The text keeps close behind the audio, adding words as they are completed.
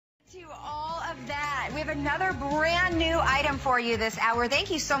All of that. We have another brand new item for you this hour.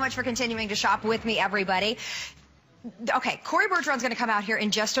 Thank you so much for continuing to shop with me, everybody. Okay, Corey Bergeron's going to come out here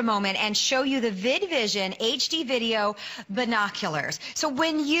in just a moment and show you the VidVision HD video binoculars. So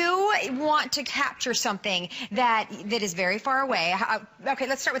when you want to capture something that is very far away, okay,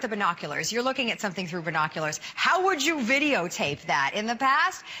 let's start with the binoculars. You're looking at something through binoculars. How would you videotape that? In the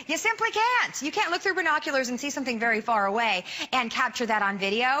past, you simply can't. You can't look through binoculars and see something very far away and capture that on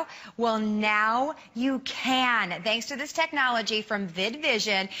video. Well, now you can, thanks to this technology from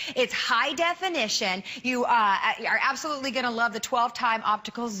VidVision. It's high definition. You are absolutely going to love the 12-time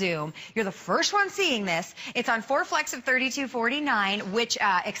optical zoom. You're the first one seeing this. It's on 4 flex of $32.49, which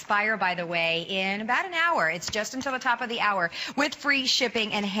expire, by the way, in about an hour. It's just until the top of the hour with free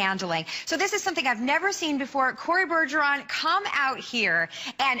shipping and handling. So this is something I've never seen before. Corey Bergeron, come out here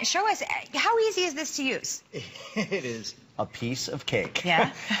and show us, how easy is this to use? It is a piece of cake.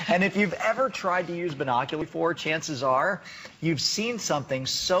 Yeah. And if you've ever tried to use binoculars before, chances are you've seen something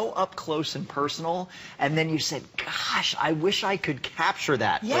so up close and personal, and then you said, gosh, I wish I could capture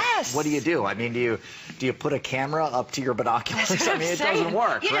that. Yes. But what do? I mean, do you put a camera up to your binoculars? I mean, it doesn't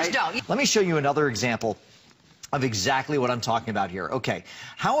work, right? Just don't. Let me show you another example of exactly what I'm talking about here. Okay,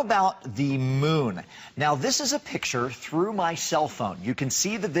 how about the moon? Now, this is a picture through my cell phone. You can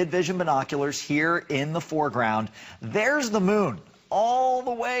see the VidVision binoculars here in the foreground. There's the moon, all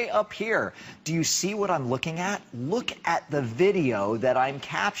the way up here. Do you see what I'm looking at? Look at the video that I'm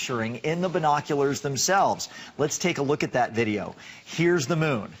capturing in the binoculars themselves. Let's take a look at that video. Here's the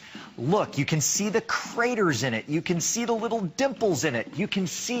moon. Look, you can see the craters in it. You can see the little dimples in it. You can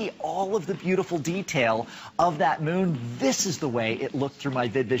see all of the beautiful detail of that moon. This is the way it looked through my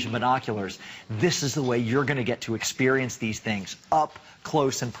VidVision binoculars. This is the way you're going to get to experience these things up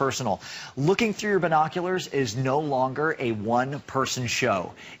close and personal. Looking through your binoculars is no longer a one-person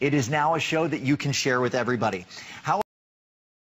show. It is now a show that you can share with everybody. How